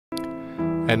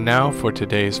And now for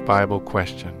today's Bible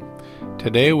question.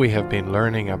 Today we have been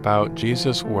learning about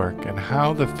Jesus' work and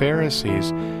how the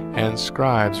Pharisees and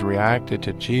scribes reacted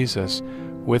to Jesus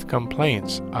with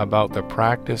complaints about the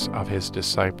practice of his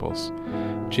disciples.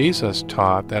 Jesus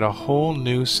taught that a whole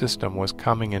new system was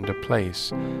coming into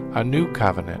place, a new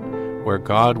covenant, where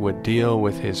God would deal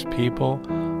with his people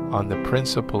on the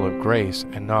principle of grace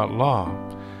and not law.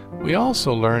 We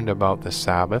also learned about the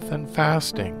Sabbath and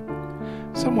fasting.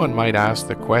 Someone might ask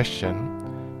the question,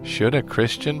 should a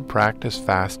Christian practice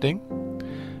fasting?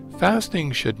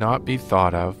 Fasting should not be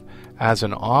thought of as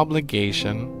an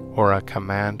obligation or a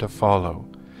command to follow.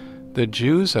 The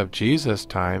Jews of Jesus'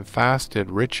 time fasted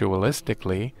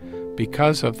ritualistically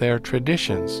because of their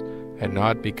traditions and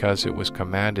not because it was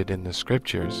commanded in the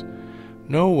Scriptures.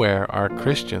 Nowhere are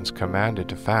Christians commanded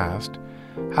to fast.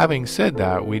 Having said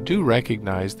that, we do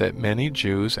recognize that many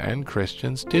Jews and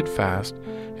Christians did fast,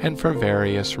 and for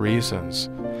various reasons.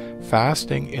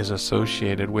 Fasting is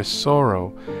associated with sorrow,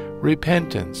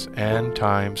 repentance, and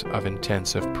times of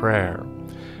intensive prayer.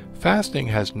 Fasting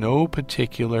has no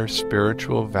particular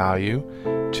spiritual value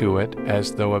to it,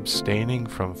 as though abstaining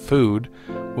from food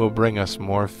will bring us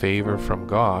more favor from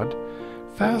God.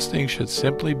 Fasting should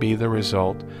simply be the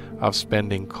result of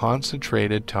spending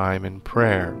concentrated time in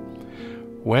prayer.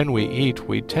 When we eat,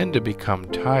 we tend to become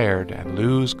tired and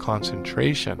lose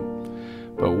concentration.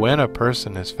 But when a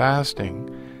person is fasting,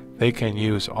 they can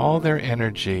use all their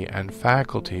energy and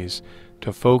faculties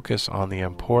to focus on the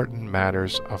important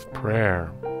matters of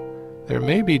prayer. There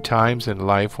may be times in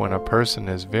life when a person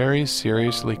is very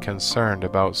seriously concerned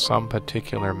about some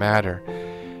particular matter,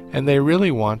 and they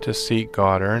really want to seek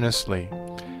God earnestly,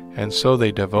 and so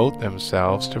they devote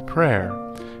themselves to prayer.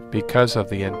 Because of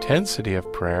the intensity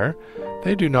of prayer,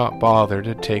 they do not bother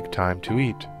to take time to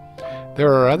eat.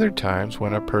 There are other times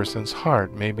when a person's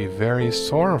heart may be very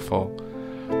sorrowful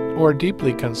or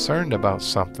deeply concerned about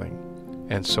something,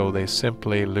 and so they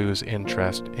simply lose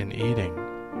interest in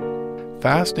eating.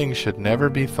 Fasting should never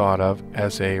be thought of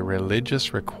as a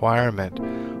religious requirement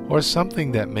or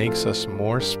something that makes us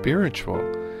more spiritual,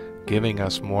 giving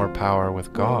us more power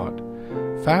with God.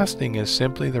 Fasting is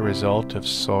simply the result of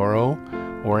sorrow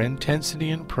or intensity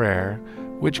in prayer,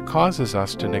 which causes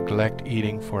us to neglect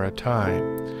eating for a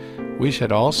time. We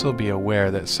should also be aware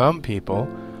that some people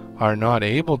are not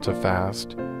able to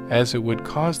fast, as it would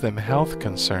cause them health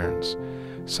concerns.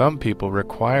 Some people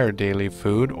require daily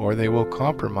food or they will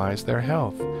compromise their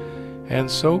health,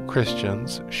 and so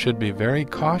Christians should be very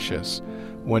cautious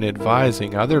when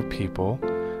advising other people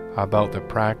about the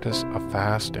practice of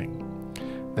fasting.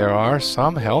 There are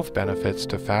some health benefits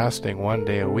to fasting 1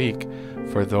 day a week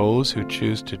for those who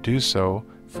choose to do so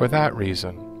for that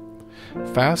reason.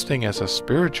 Fasting as a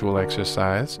spiritual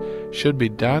exercise should be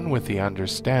done with the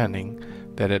understanding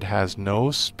that it has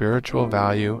no spiritual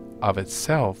value of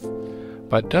itself,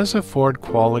 but does afford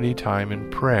quality time in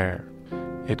prayer.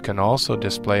 It can also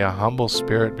display a humble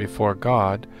spirit before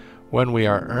God when we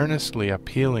are earnestly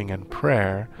appealing in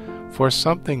prayer for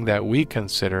something that we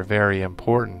consider very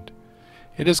important.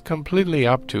 It is completely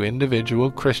up to individual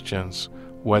Christians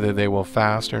whether they will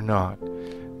fast or not,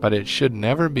 but it should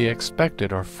never be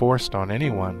expected or forced on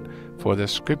anyone, for the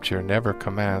Scripture never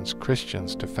commands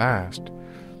Christians to fast.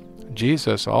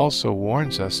 Jesus also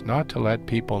warns us not to let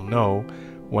people know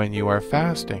when you are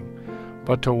fasting,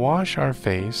 but to wash our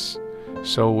face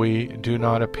so we do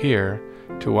not appear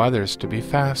to others to be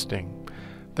fasting.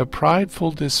 The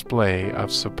prideful display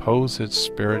of supposed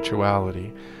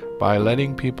spirituality by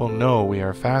letting people know we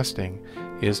are fasting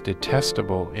is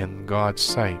detestable in God's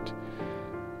sight.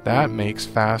 That makes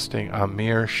fasting a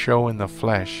mere show in the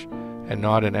flesh and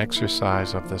not an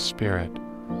exercise of the Spirit.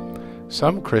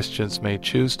 Some Christians may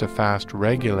choose to fast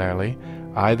regularly,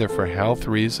 either for health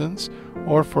reasons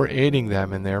or for aiding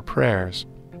them in their prayers.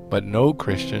 But no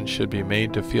Christian should be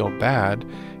made to feel bad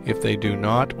if they do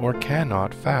not or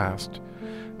cannot fast.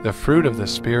 The fruit of the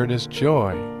Spirit is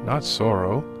joy, not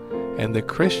sorrow, and the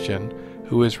Christian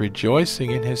who is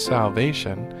rejoicing in his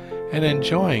salvation and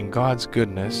enjoying God's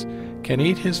goodness can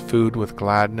eat his food with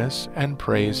gladness and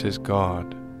praise his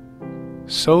God.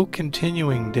 So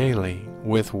continuing daily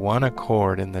with one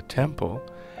accord in the temple,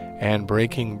 and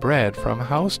breaking bread from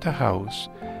house to house,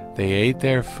 they ate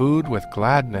their food with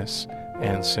gladness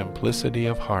and simplicity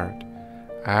of heart.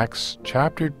 Acts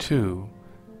chapter 2,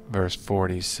 verse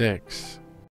 46.